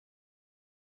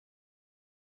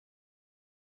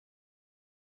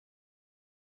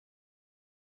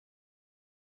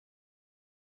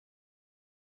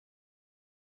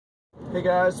Hey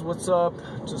guys, what's up?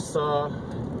 Just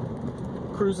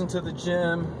cruising to the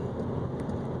gym,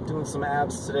 doing some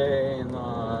abs today, and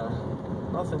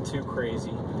nothing too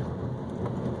crazy.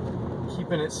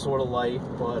 Keeping it sort of light,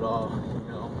 but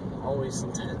always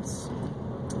intense.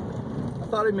 I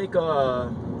thought I'd make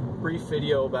a brief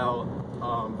video about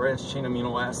branched chain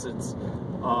amino acids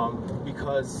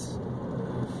because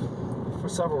for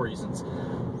several reasons.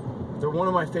 They're one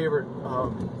of my favorite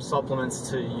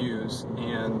supplements to use,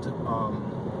 and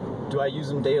do I use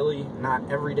them daily?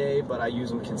 Not every day, but I use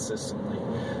them consistently,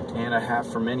 and I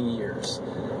have for many years,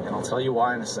 and I'll tell you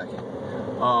why in a second.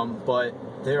 But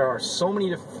there are so many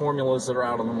different formulas that are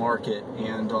out on the market,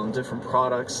 and different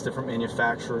products, different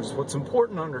manufacturers. What's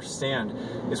important to understand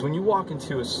is when you walk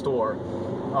into a store,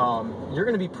 you're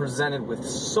going to be presented with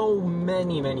so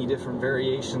many different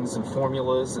variations and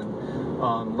formulas and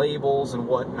labels and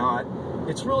whatnot.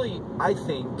 It's really, I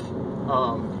think,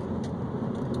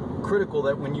 critical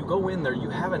that when you go in there,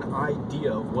 you have an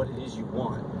idea of what it is you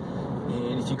want.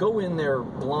 And if you go in there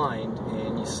blind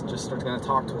and you just start going to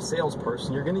talk to a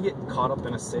salesperson, you're going to get caught up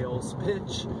in a sales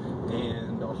pitch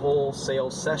and a whole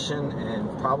sales session, and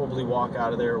probably walk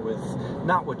out of there with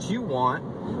not what you want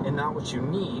and not what you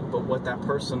need, but what that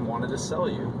person wanted to sell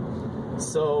you.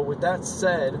 So with that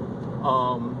said,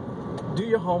 do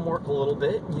your homework a little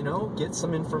bit, get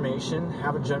some information,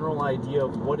 have a general idea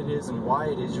of what it is and why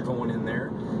it is you're going in there.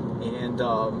 And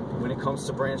when it comes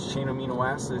to branched chain amino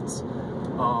acids,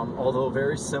 although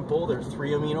very simple, there are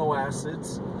 3 amino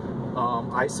acids,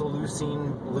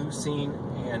 isoleucine, leucine,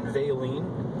 and valine.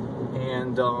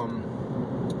 And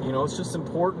it's just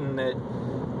important that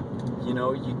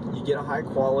you get a high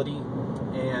quality,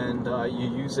 and you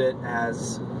use it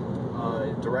as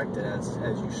directed as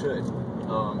you should.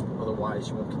 Otherwise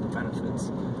you won't get the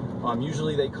benefits.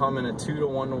 Usually they come in a 2 to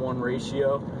 1 to 1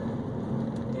 ratio,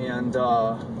 and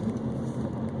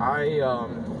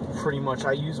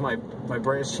I use my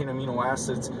branched chain amino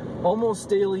acids almost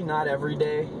daily, not every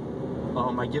day.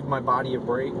 I give my body a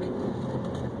break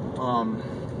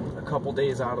a couple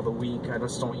days out of the week. I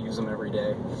just don't use them every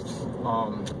day,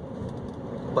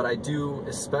 but I do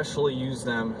especially use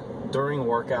them during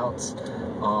workouts,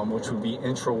 which would be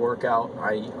intra-workout.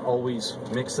 I always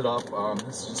mix it up.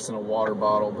 This is just in a water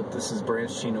bottle, but this is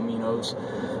branched chain aminos.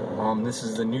 This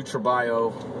is the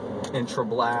NutriBio Intra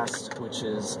Blast, which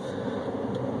is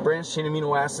branched chain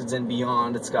amino acids and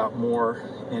beyond. It's got more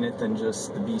in it than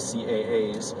just the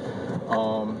BCAAs.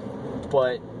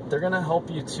 But they're going to help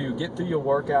you to get through your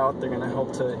workout. They're going to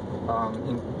help to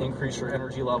increase your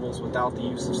energy levels without the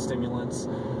use of stimulants.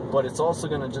 But it's also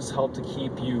going to just help to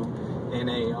keep you in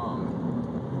a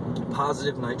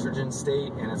positive nitrogen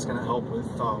state, and it's going to help with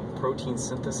protein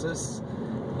synthesis.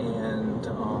 And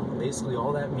basically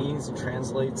all that means and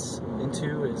translates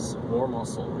into is more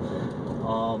muscle.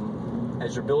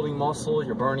 As you're building muscle,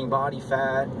 you're burning body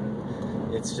fat,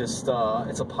 and it's just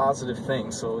it's a positive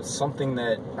thing. So it's something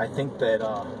that I think that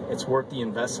it's worth the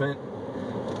investment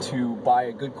to buy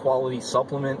a good quality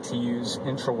supplement to use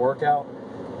intra-workout,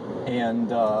 and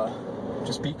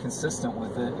just be consistent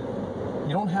with it.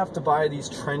 You don't have to buy these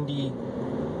trendy,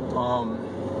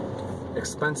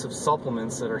 expensive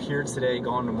supplements that are here today,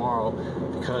 gone tomorrow,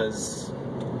 because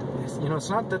it's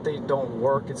not that they don't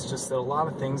work, it's just that a lot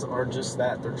of things are just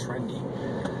that, they're trendy.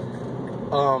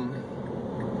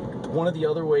 One of the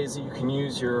other ways that you can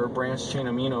use your branched chain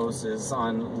aminos is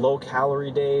on low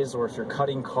calorie days, or if you're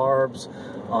cutting carbs,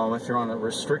 if you're on a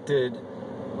restricted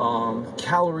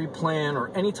calorie plan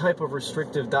or any type of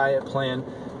restrictive diet plan,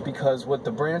 because what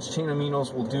the branched chain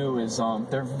aminos will do is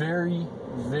they're very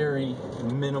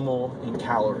minimal in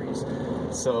calories.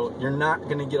 So you're not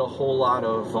going to get a whole lot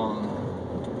of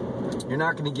you're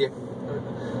not going to get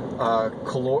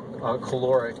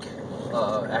caloric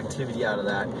activity out of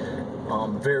that.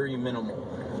 Very minimal,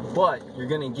 but you're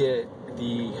going to get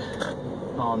the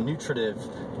nutritive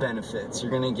benefits.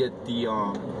 You're going to get the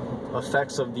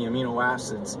effects of the amino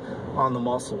acids on the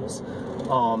muscles.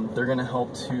 They're going to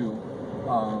help to,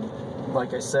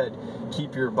 like I said,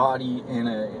 keep your body in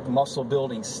a muscle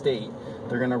building state.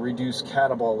 They're going to reduce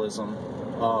catabolism,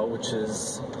 which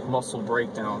is muscle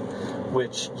breakdown,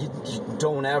 which you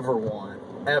don't ever want,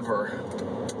 ever.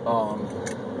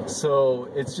 So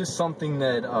it's just something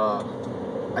that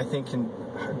I think can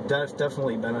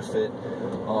definitely benefit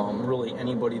really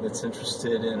anybody that's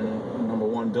interested in, number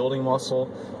one, building muscle,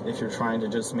 if you're trying to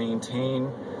just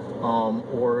maintain,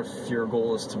 or if your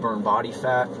goal is to burn body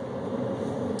fat.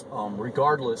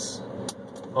 Regardless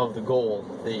of the goal,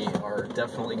 they are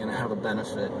definitely going to have a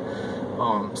benefit.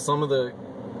 Some of the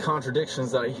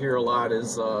contradictions that I hear a lot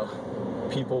is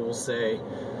people will say,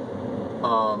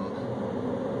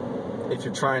 if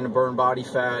you're trying to burn body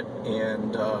fat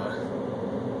and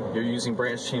you're using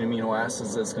branched chain amino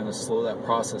acids, that's going to slow that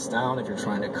process down. If you're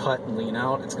trying to cut and lean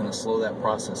out, it's going to slow that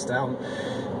process down.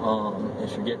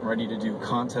 If you're getting ready to do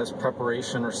contest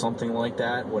preparation or something like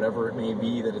that, whatever it may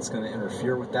be that it's going to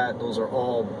interfere with that, those are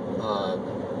all,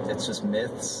 it's just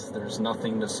myths. There's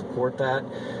nothing to support that.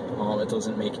 It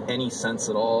doesn't make any sense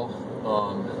at all.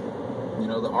 You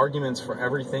know, the arguments for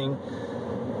everything,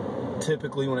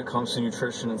 typically when it comes to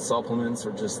nutrition and supplements,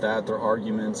 are just that, they're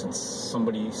arguments. It's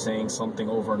somebody saying something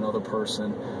over another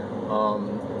person.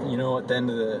 You know, at the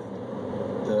end of the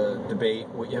debate,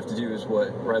 what you have to do is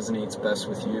what resonates best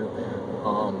with you.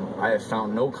 I have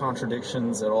found no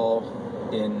contradictions at all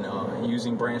in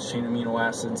using branched chain amino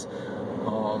acids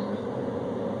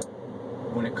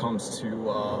when it comes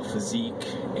to physique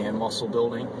and muscle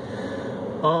building.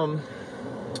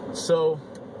 So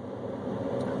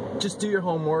just do your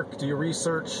homework, do your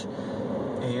research,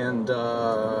 and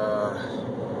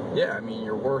yeah, I mean,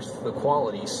 you're worth the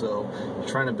quality. So if you're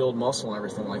trying to build muscle and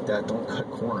everything like that, don't cut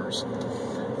corners.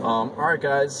 Alright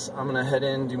guys, I'm gonna head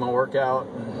in, do my workout,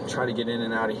 and try to get in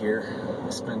and out of here. I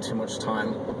spend too much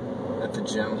time at the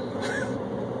gym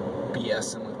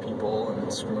BSing with people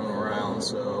and screwing around,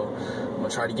 so I'm gonna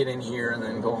try to get in here and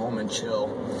then go home and chill.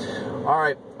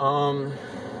 Alright,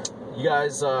 you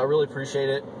guys, really appreciate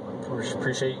it.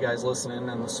 Appreciate you guys listening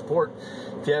and the support.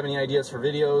 If you have any ideas for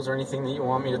videos or anything that you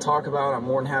want me to talk about, I'm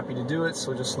more than happy to do it,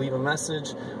 so just leave a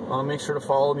message. Make sure to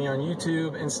follow me on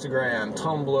YouTube, Instagram,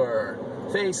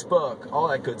 Tumblr, Facebook, all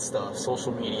that good stuff,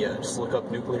 social media. Just look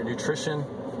up Nuclear Nutrition,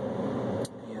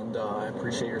 and I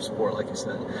appreciate your support, like I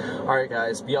said. Alright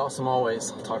guys, be awesome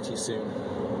always. I'll talk to you soon.